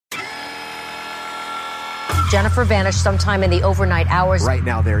Jennifer vanished sometime in the overnight hours. Right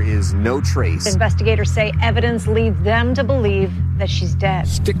now, there is no trace. Investigators say evidence leads them to believe that she's dead.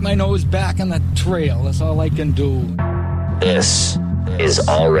 Stick my nose back in the trail. That's all I can do. This is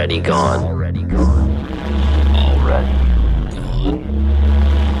Already Gone. Already Gone. Already Gone.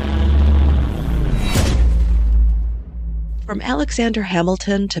 From Alexander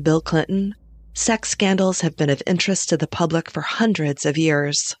Hamilton to Bill Clinton, sex scandals have been of interest to the public for hundreds of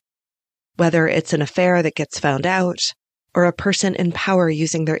years. Whether it's an affair that gets found out, or a person in power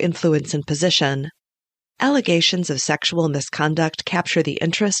using their influence and position, allegations of sexual misconduct capture the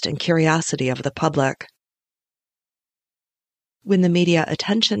interest and curiosity of the public. When the media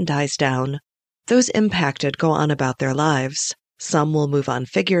attention dies down, those impacted go on about their lives. Some will move on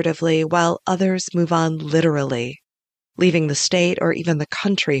figuratively, while others move on literally, leaving the state or even the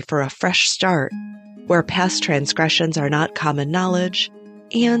country for a fresh start, where past transgressions are not common knowledge,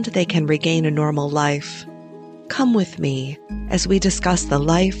 and they can regain a normal life. Come with me as we discuss the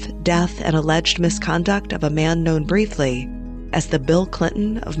life, death, and alleged misconduct of a man known briefly as the Bill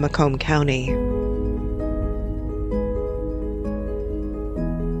Clinton of Macomb County.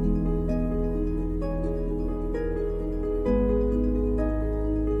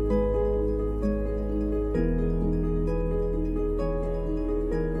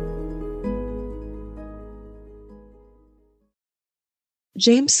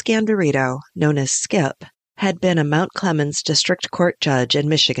 James Scandirito, known as Skip, had been a Mount Clemens District Court judge in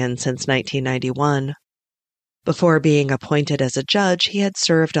Michigan since 1991. Before being appointed as a judge, he had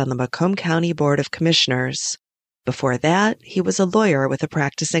served on the Macomb County Board of Commissioners. Before that, he was a lawyer with a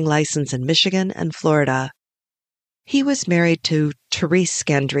practicing license in Michigan and Florida. He was married to Therese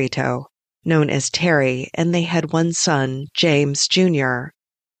Scandirito, known as Terry, and they had one son, James Jr.,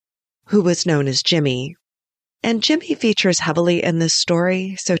 who was known as Jimmy. And Jimmy features heavily in this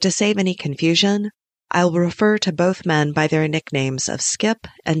story, so to save any confusion, I'll refer to both men by their nicknames of Skip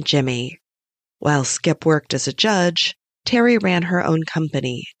and Jimmy. While Skip worked as a judge, Terry ran her own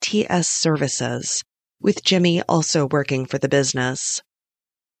company, TS Services, with Jimmy also working for the business.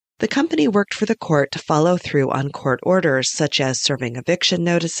 The company worked for the court to follow through on court orders such as serving eviction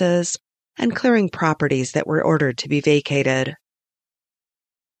notices and clearing properties that were ordered to be vacated.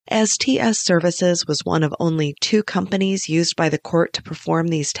 As TS Services was one of only 2 companies used by the court to perform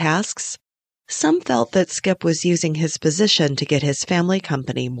these tasks, some felt that Skip was using his position to get his family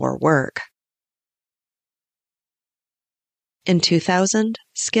company more work. In 2000,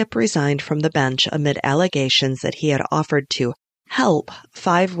 Skip resigned from the bench amid allegations that he had offered to help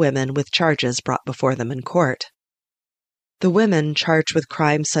 5 women with charges brought before them in court. The women, charged with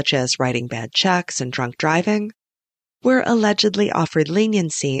crimes such as writing bad checks and drunk driving, were allegedly offered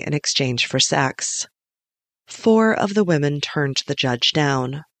leniency in exchange for sex. 4 of the women turned the judge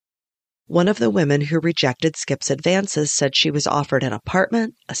down. One of the women who rejected Skip's advances said she was offered an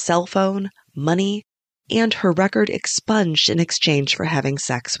apartment, a cell phone, money, and her record expunged in exchange for having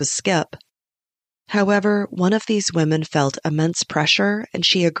sex with Skip. However, one of these women felt immense pressure, and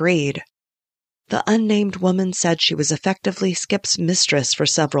she agreed. The unnamed woman said she was effectively Skip's mistress for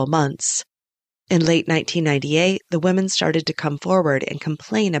several months. In late 1998, the women started to come forward and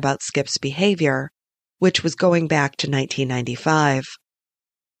complain about Skip's behavior, which was going back to 1995.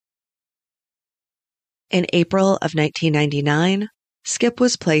 In April of 1999, Skip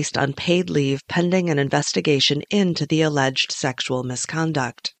was placed on paid leave pending an investigation into the alleged sexual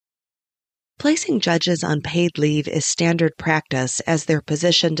misconduct. Placing judges on paid leave is standard practice as their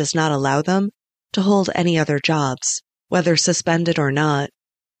position does not allow them to hold any other jobs, whether suspended or not.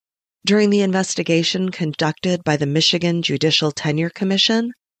 During the investigation conducted by the Michigan Judicial Tenure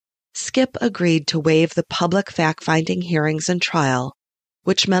Commission, Skip agreed to waive the public fact-finding hearings and trial,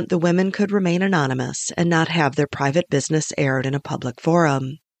 which meant the women could remain anonymous and not have their private business aired in a public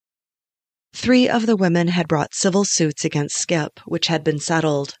forum. 3 of the women had brought civil suits against Skip, which had been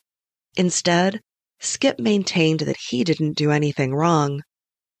settled. Instead, Skip maintained that he didn't do anything wrong,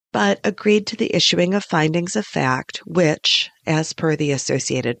 but agreed to the issuing of findings of fact which, as per the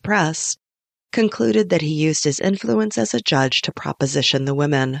Associated Press, concluded that he used his influence as a judge to proposition the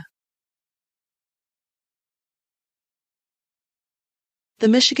women. The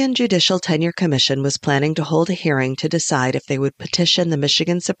Michigan Judicial Tenure Commission was planning to hold a hearing to decide if they would petition the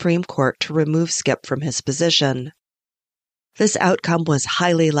Michigan Supreme Court to remove Skip from his position. This outcome was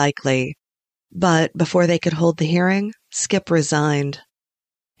highly likely, but before they could hold the hearing, Skip resigned.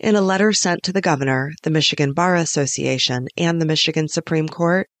 In a letter sent to the governor, the Michigan Bar Association, and the Michigan Supreme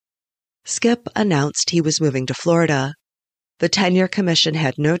Court, Skip announced he was moving to Florida. The Tenure Commission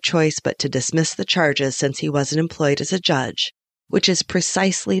had no choice but to dismiss the charges since he wasn't employed as a judge, which is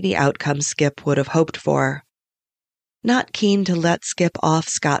precisely the outcome Skip would have hoped for. Not keen to let Skip off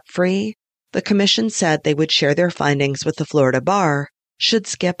scot-free, the commission said they would share their findings with the Florida bar should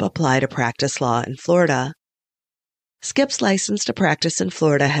Skip apply to practice law in Florida. Skip's license to practice in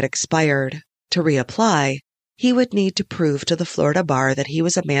Florida had expired. To reapply, he would need to prove to the Florida bar that he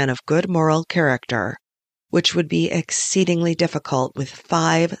was a man of good moral character, which would be exceedingly difficult with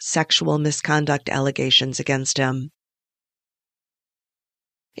 5 sexual misconduct allegations against him.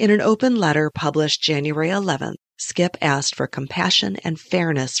 In an open letter published January 11th, Skip asked for compassion and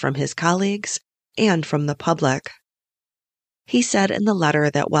fairness from his colleagues and from the public. He said in the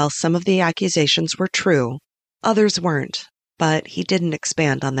letter that while some of the accusations were true, others weren't, but he didn't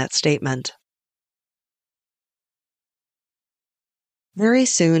expand on that statement. Very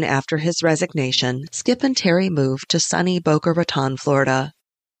soon after his resignation, Skip and Terry moved to sunny Boca Raton, Florida.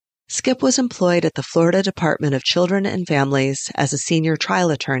 Skip was employed at the Florida Department of Children and Families as a senior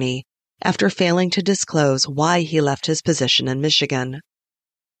trial attorney after failing to disclose why he left his position in Michigan.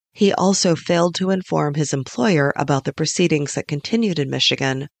 He also failed to inform his employer about the proceedings that continued in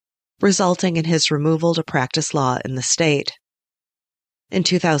Michigan, resulting in his removal to practice law in the state. In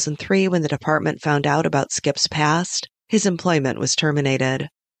 2003, when the department found out about Skip's past, his employment was terminated.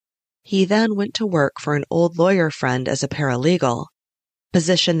 He then went to work for an old lawyer friend as a paralegal, a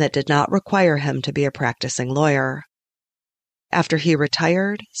position that did not require him to be a practicing lawyer. After he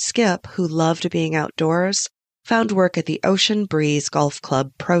retired, Skip, who loved being outdoors, found work at the Ocean Breeze Golf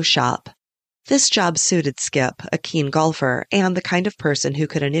Club Pro Shop. This job suited Skip, a keen golfer, and the kind of person who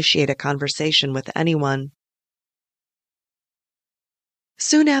could initiate a conversation with anyone.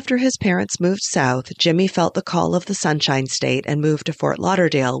 Soon after his parents moved south, Jimmy felt the call of the Sunshine State and moved to Fort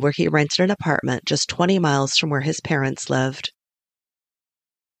Lauderdale, where he rented an apartment just 20 miles from where his parents lived.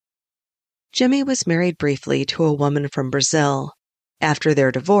 Jimmy was married briefly to a woman from Brazil. After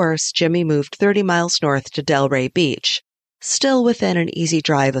their divorce, Jimmy moved 30 miles north to Delray Beach, still within an easy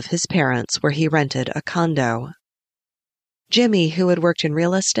drive of his parents, where he rented a condo. Jimmy, who had worked in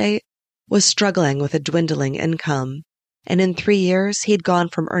real estate, was struggling with a dwindling income, and in 3 years he'd gone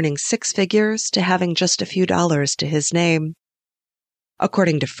from earning 6 figures to having just a few dollars to his name.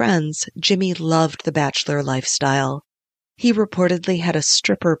 According to friends, Jimmy loved the bachelor lifestyle. He reportedly had a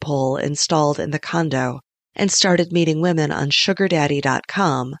stripper pole installed in the condo and started meeting women on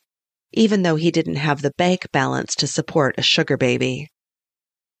SugarDaddy.com, even though he didn't have the bank balance to support a sugar baby.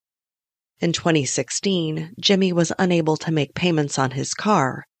 In 2016, Jimmy was unable to make payments on his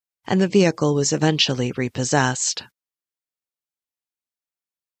car, and the vehicle was eventually repossessed.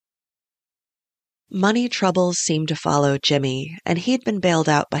 Money troubles seemed to follow Jimmy, and he'd been bailed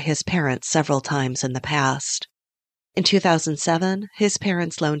out by his parents several times in the past. In 2007, his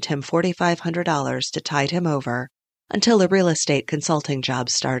parents loaned him $4,500 to tide him over until a real estate consulting job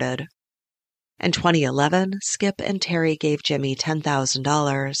started. In 2011, Skip and Terry gave Jimmy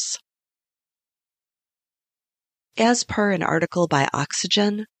 $10,000. As per an article by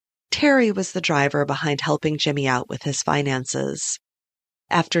Oxygen, Terry was the driver behind helping Jimmy out with his finances.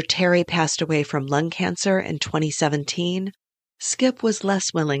 After Terry passed away from lung cancer in 2017, Skip was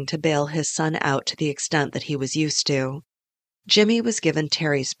less willing to bail his son out to the extent that he was used to. Jimmy was given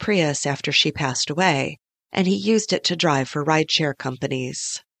Terry's Prius after she passed away, and he used it to drive for rideshare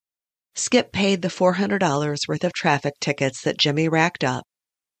companies. Skip paid the $400 worth of traffic tickets that Jimmy racked up,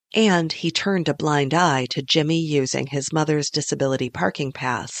 and he turned a blind eye to Jimmy using his mother's disability parking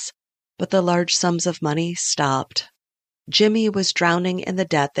pass, but the large sums of money stopped. Jimmy was drowning in the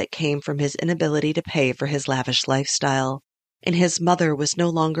debt that came from his inability to pay for his lavish lifestyle, and his mother was no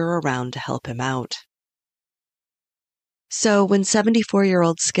longer around to help him out. So when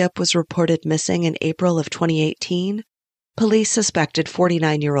 74-year-old Skip was reported missing in April of 2018, police suspected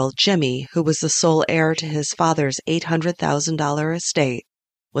 49-year-old Jimmy, who was the sole heir to his father's $800,000 estate,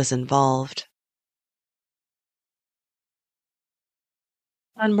 was involved.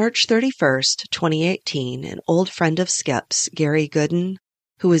 On March 31st, 2018, an old friend of Skip's, Gary Gooden,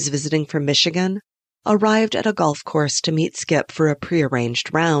 who was visiting from Michigan, arrived at a golf course to meet Skip for a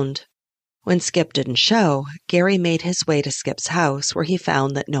prearranged round. When Skip didn't show, Gary made his way to Skip's house, where he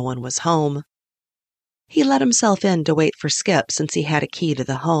found that no one was home. He let himself in to wait for Skip since he had a key to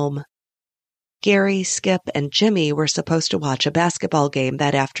the home. Gary, Skip, and Jimmy were supposed to watch a basketball game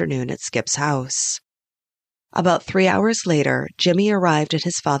that afternoon at Skip's house. About 3 hours later, Jimmy arrived at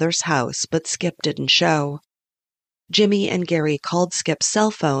his father's house, but Skip didn't show. Jimmy and Gary called Skip's cell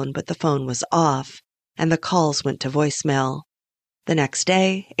phone, but the phone was off, and the calls went to voicemail. The next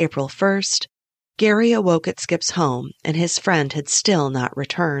day, April 1st, Gary awoke at Skip's home, and his friend had still not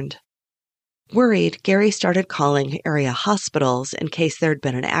returned. Worried, Gary started calling area hospitals in case there'd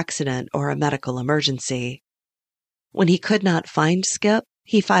been an accident or a medical emergency. When he could not find Skip,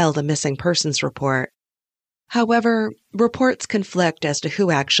 he filed a missing persons report. However, reports conflict as to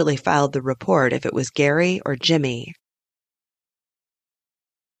who actually filed the report, if it was Gary or Jimmy.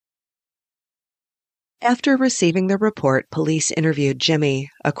 After receiving the report, police interviewed Jimmy.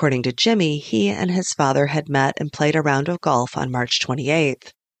 According to Jimmy, he and his father had met and played a round of golf on March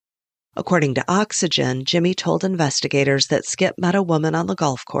 28th. According to Oxygen, Jimmy told investigators that Skip met a woman on the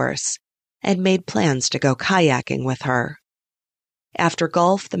golf course and made plans to go kayaking with her. After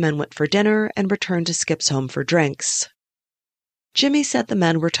golf, the men went for dinner and returned to Skip's home for drinks. Jimmy said the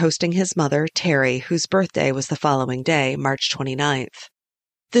men were toasting his mother, Terry, whose birthday was the following day, March 29th.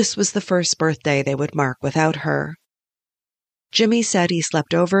 This was the first birthday they would mark without her. Jimmy said he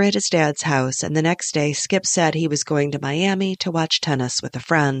slept over at his dad's house, and the next day Skip said he was going to Miami to watch tennis with a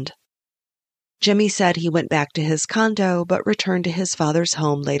friend. Jimmy said he went back to his condo but returned to his father's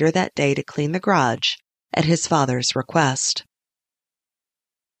home later that day to clean the garage, at his father's request.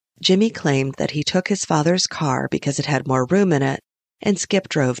 Jimmy claimed that he took his father's car because it had more room in it, and Skip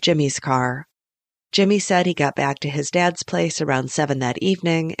drove Jimmy's car. Jimmy said he got back to his dad's place around 7 that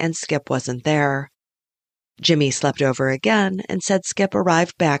evening, and Skip wasn't there. Jimmy slept over again and said Skip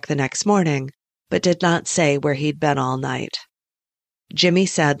arrived back the next morning, but did not say where he'd been all night. Jimmy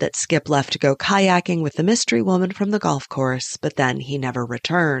said that Skip left to go kayaking with the mystery woman from the golf course, but then he never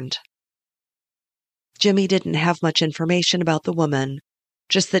returned. Jimmy didn't have much information about the woman,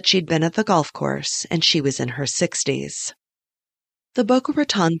 just that she'd been at the golf course and she was in her 60s. The Boca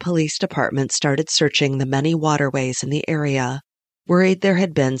Raton Police Department started searching the many waterways in the area, worried there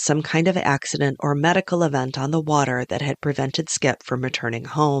had been some kind of accident or medical event on the water that had prevented Skip from returning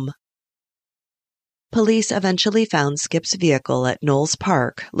home. Police eventually found Skip's vehicle at Knowles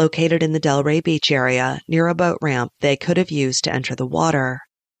Park, located in the Delray Beach area, near a boat ramp they could have used to enter the water.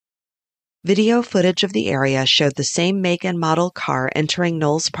 Video footage of the area showed the same make and model car entering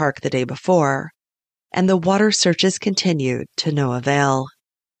Knowles Park the day before, and the water searches continued to no avail.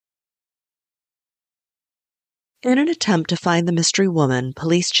 In an attempt to find the mystery woman,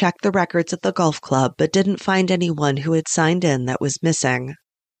 police checked the records at the golf club but didn't find anyone who had signed in that was missing.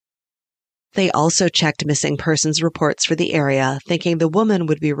 They also checked missing persons reports for the area, thinking the woman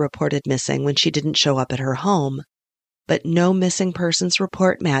would be reported missing when she didn't show up at her home, but no missing persons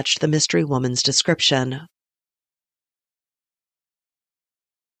report matched the mystery woman's description.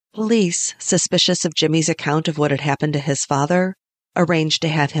 Police, suspicious of Jimmy's account of what had happened to his father, arranged to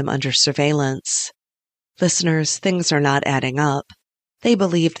have him under surveillance. Listeners, things are not adding up. They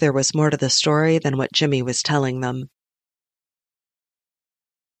believed there was more to the story than what Jimmy was telling them.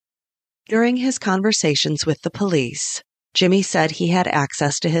 During his conversations with the police, Jimmy said he had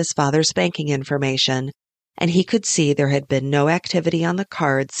access to his father's banking information, and he could see there had been no activity on the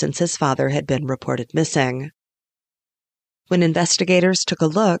cards since his father had been reported missing. When investigators took a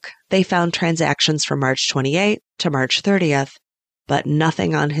look, they found transactions from March 28th to March 30th, but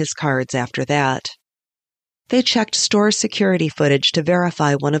nothing on his cards after that. They checked store security footage to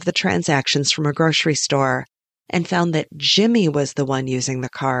verify one of the transactions from a grocery store and found that Jimmy was the one using the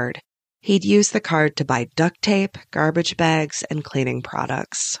card. He'd used the card to buy duct tape, garbage bags, and cleaning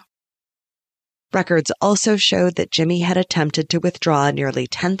products. Records also showed that Jimmy had attempted to withdraw nearly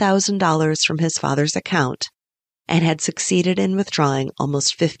 $10,000 from his father's account and had succeeded in withdrawing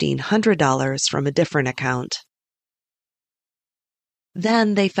almost $1,500 from a different account.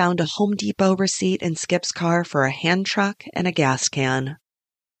 Then they found a Home Depot receipt in Skip's car for a hand truck and a gas can.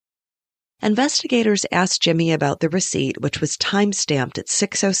 Investigators asked Jimmy about the receipt, which was time-stamped at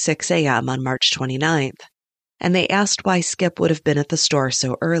 6:06 a.m. on March 29th, and they asked why Skip would have been at the store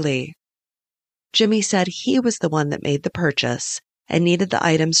so early. Jimmy said he was the one that made the purchase and needed the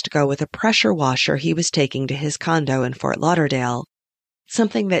items to go with a pressure washer he was taking to his condo in Fort Lauderdale,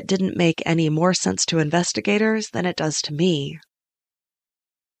 something that didn't make any more sense to investigators than it does to me.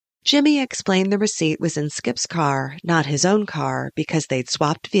 Jimmy explained the receipt was in Skip's car, not his own car, because they'd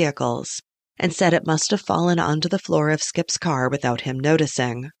swapped vehicles, and said it must have fallen onto the floor of Skip's car without him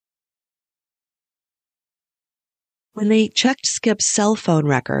noticing. When they checked Skip's cell phone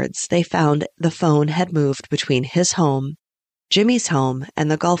records, they found the phone had moved between his home, Jimmy's home, and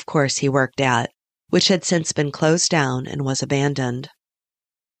the golf course he worked at, which had since been closed down and was abandoned.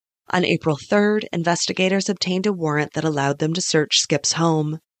 On April 3rd, investigators obtained a warrant that allowed them to search Skip's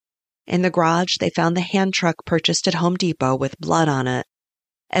home. In the garage, they found the hand truck purchased at Home Depot with blood on it,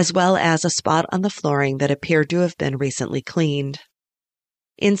 as well as a spot on the flooring that appeared to have been recently cleaned.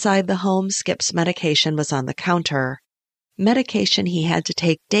 Inside the home, Skip's medication was on the counter, medication he had to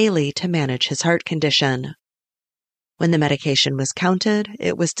take daily to manage his heart condition. When the medication was counted,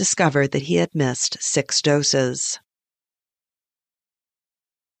 it was discovered that he had missed 6 doses.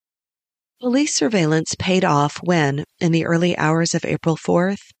 Police surveillance paid off when, in the early hours of April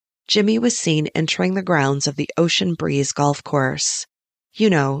 4th, Jimmy was seen entering the grounds of the Ocean Breeze golf course. You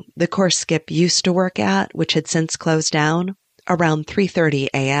know, the course Skip used to work at, which had since closed down, around 3:30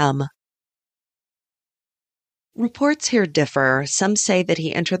 a.m. Reports here differ. Some say that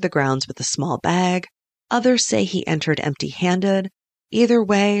he entered the grounds with a small bag. Others say he entered empty-handed. Either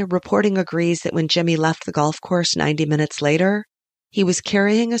way, reporting agrees that when Jimmy left the golf course 90 minutes later, he was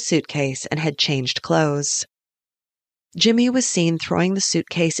carrying a suitcase and had changed clothes. Jimmy was seen throwing the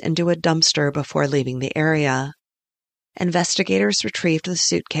suitcase into a dumpster before leaving the area. Investigators retrieved the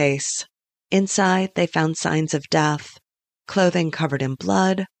suitcase. Inside, they found signs of death, clothing covered in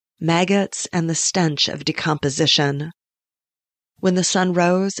blood, maggots, and the stench of decomposition. When the sun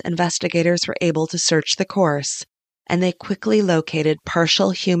rose, investigators were able to search the course, and they quickly located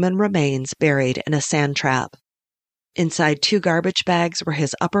partial human remains buried in a sand trap. Inside 2 garbage bags were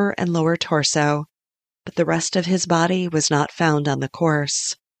his upper and lower torso, but the rest of his body was not found on the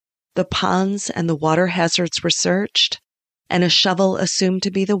course. The ponds and the water hazards were searched, and a shovel assumed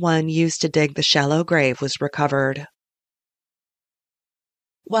to be the one used to dig the shallow grave was recovered.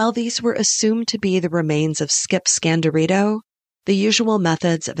 While these were assumed to be the remains of Skip Scandirito, the usual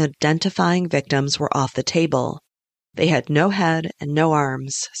methods of identifying victims were off the table. They had no head and no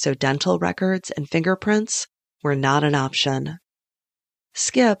arms, so dental records and fingerprints were not an option.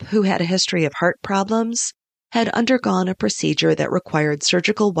 Skip, who had a history of heart problems, had undergone a procedure that required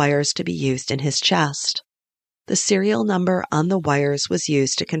surgical wires to be used in his chest. The serial number on the wires was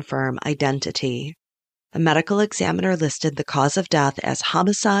used to confirm identity. A medical examiner listed the cause of death as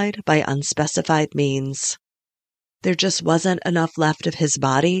homicide by unspecified means. There just wasn't enough left of his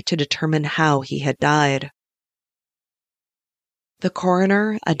body to determine how he had died. The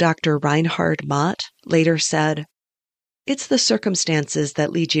coroner, a Dr. Reinhard Mott, later said, "It's the circumstances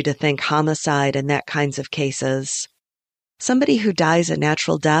that lead you to think homicide in that kinds of cases. Somebody who dies a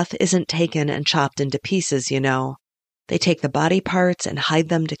natural death isn't taken and chopped into pieces, you know. They take the body parts and hide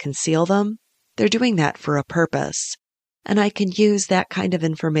them to conceal them. They're doing that for a purpose, and I can use that kind of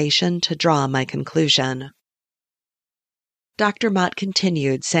information to draw my conclusion." Dr. Mott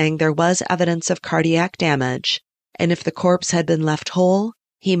continued, saying there was evidence of cardiac damage, and if the corpse had been left whole,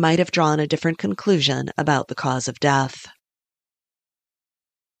 he might have drawn a different conclusion about the cause of death.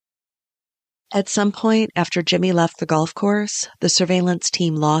 At some point after Jimmy left the golf course, the surveillance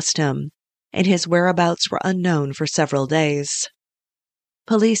team lost him, and his whereabouts were unknown for several days.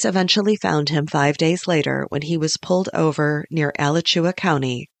 Police eventually found him 5 days later when he was pulled over near Alachua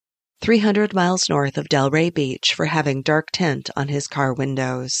County, 300 miles north of Delray Beach, for having dark tint on his car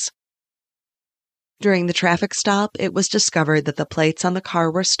windows. During the traffic stop, it was discovered that the plates on the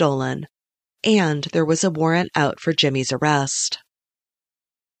car were stolen, and there was a warrant out for Jimmy's arrest.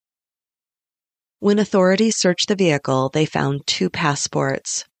 When authorities searched the vehicle, they found 2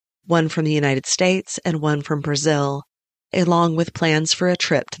 passports, one from the United States and one from Brazil, along with plans for a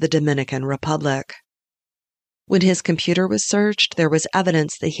trip to the Dominican Republic. When his computer was searched, there was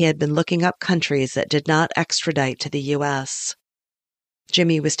evidence that he had been looking up countries that did not extradite to the U.S.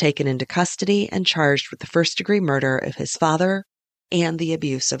 Jimmy was taken into custody and charged with the first-degree murder of his father and the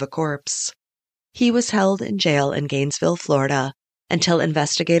abuse of a corpse. He was held in jail in Gainesville, Florida, until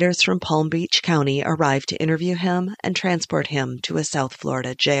investigators from Palm Beach County arrived to interview him and transport him to a South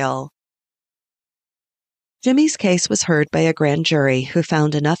Florida jail. Jimmy's case was heard by a grand jury who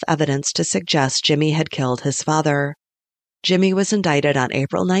found enough evidence to suggest Jimmy had killed his father. Jimmy was indicted on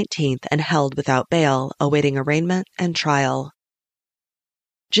April 19th and held without bail, awaiting arraignment and trial.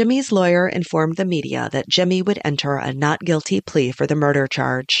 Jimmy's lawyer informed the media that Jimmy would enter a not guilty plea for the murder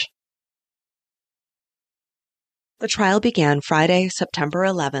charge. The trial began Friday, September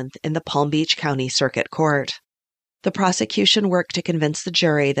 11th in the Palm Beach County Circuit Court. The prosecution worked to convince the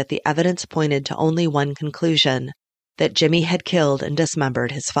jury that the evidence pointed to only one conclusion, that Jimmy had killed and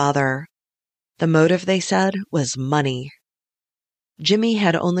dismembered his father. The motive, they said, was money. Jimmy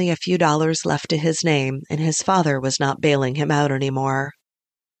had only a few dollars left to his name, and his father was not bailing him out anymore.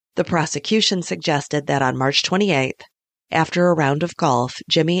 The prosecution suggested that on March 28th, after a round of golf,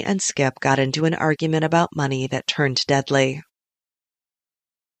 Jimmy and Skip got into an argument about money that turned deadly.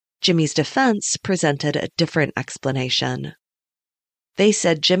 Jimmy's defense presented a different explanation. They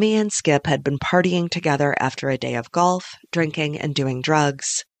said Jimmy and Skip had been partying together after a day of golf, drinking, and doing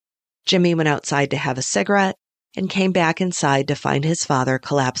drugs. Jimmy went outside to have a cigarette and came back inside to find his father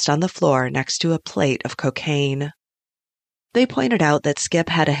collapsed on the floor next to a plate of cocaine. They pointed out that Skip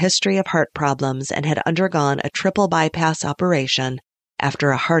had a history of heart problems and had undergone a triple bypass operation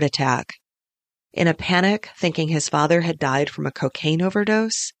after a heart attack. In a panic, thinking his father had died from a cocaine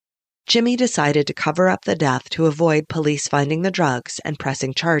overdose, Jimmy decided to cover up the death to avoid police finding the drugs and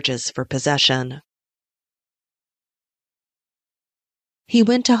pressing charges for possession. He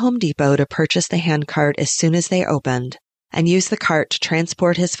went to Home Depot to purchase the handcart as soon as they opened, and used the cart to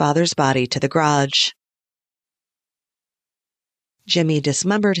transport his father's body to the garage. Jimmy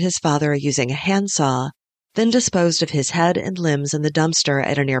dismembered his father using a handsaw, then disposed of his head and limbs in the dumpster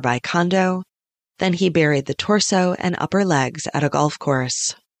at a nearby condo. Then he buried the torso and upper legs at a golf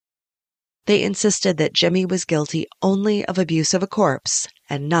course. They insisted that Jimmy was guilty only of abuse of a corpse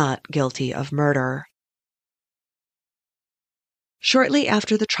and not guilty of murder. Shortly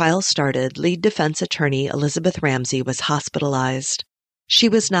after the trial started, lead defense attorney Elizabeth Ramsey was hospitalized. She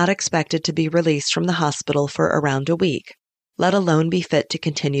was not expected to be released from the hospital for around a week, let alone be fit to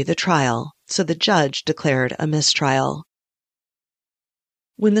continue the trial, so the judge declared a mistrial.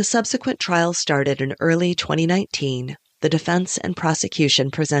 When the subsequent trial started in early 2019, the defense and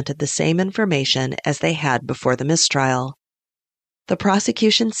prosecution presented the same information as they had before the mistrial. The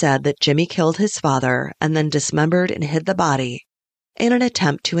prosecution said that Jimmy killed his father and then dismembered and hid the body in an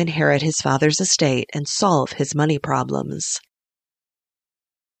attempt to inherit his father's estate and solve his money problems.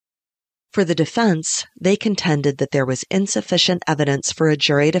 For the defense, they contended that there was insufficient evidence for a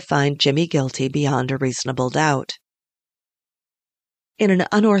jury to find Jimmy guilty beyond a reasonable doubt. In an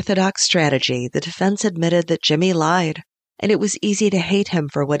unorthodox strategy, the defense admitted that Jimmy lied, and it was easy to hate him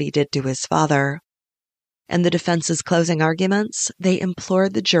for what he did to his father. In the defense's closing arguments, they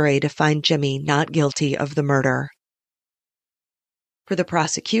implored the jury to find Jimmy not guilty of the murder. For the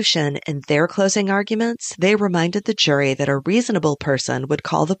prosecution, in their closing arguments, they reminded the jury that a reasonable person would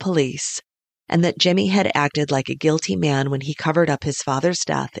call the police, and that Jimmy had acted like a guilty man when he covered up his father's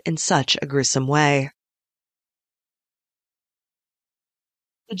death in such a gruesome way.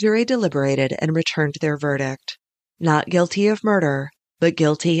 The jury deliberated and returned their verdict. Not guilty of murder, but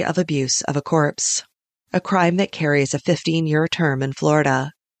guilty of abuse of a corpse, a crime that carries a 15-year term in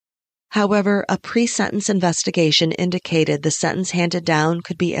Florida. However, a pre-sentence investigation indicated the sentence handed down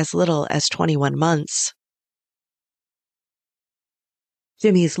could be as little as 21 months.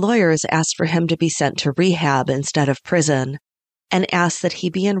 Jimmy's lawyers asked for him to be sent to rehab instead of prison, and asked that he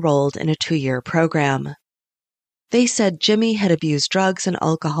be enrolled in a 2-year program. They said Jimmy had abused drugs and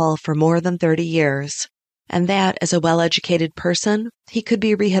alcohol for more than 30 years, and that, as a well-educated person, he could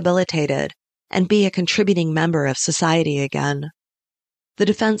be rehabilitated and be a contributing member of society again. The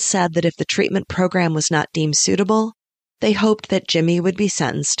defense said that if the treatment program was not deemed suitable, they hoped that Jimmy would be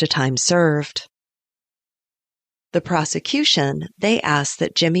sentenced to time served. The prosecution, they asked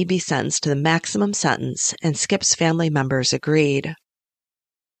that Jimmy be sentenced to the maximum sentence, and Skip's family members agreed.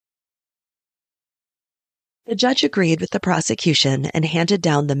 The judge agreed with the prosecution and handed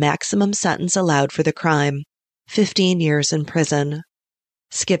down the maximum sentence allowed for the crime, 15 years in prison.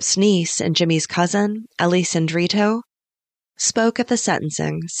 Skip's niece and Jimmy's cousin, Scandirito, spoke at the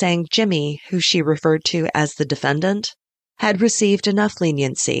sentencing, saying Jimmy, who she referred to as the defendant, had received enough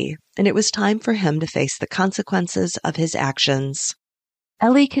leniency, and it was time for him to face the consequences of his actions.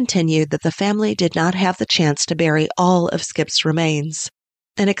 Ellie continued that the family did not have the chance to bury all of Skip's remains.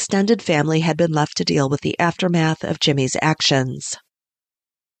 An extended family had been left to deal with the aftermath of Jimmy's actions.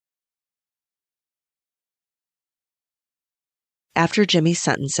 After Jimmy's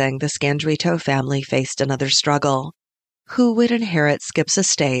sentencing, the Scandirito family faced another struggle. Who would inherit Skip's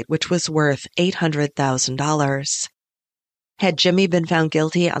estate, which was worth $800,000? Had Jimmy been found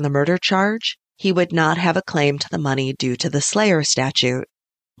guilty on the murder charge, he would not have a claim to the money due to the Slayer statute,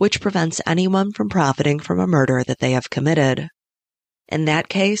 which prevents anyone from profiting from a murder that they have committed. In that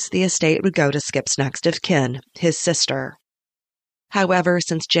case, the estate would go to Skip's next of kin, his sister. However,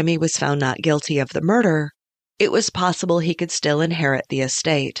 since Jimmy was found not guilty of the murder, it was possible he could still inherit the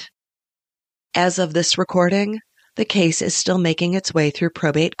estate. As of this recording, the case is still making its way through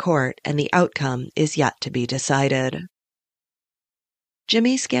probate court, and the outcome is yet to be decided.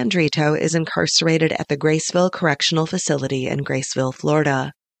 Jimmy Scandirito is incarcerated at the Graceville Correctional Facility in Graceville,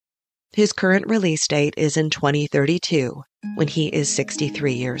 Florida. His current release date is in 2032, when he is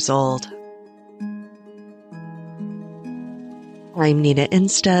 63 years old. I'm Nina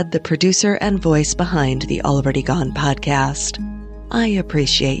Instead, the producer and voice behind the Already Gone podcast. I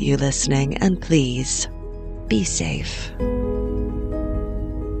appreciate you listening, and please, be safe.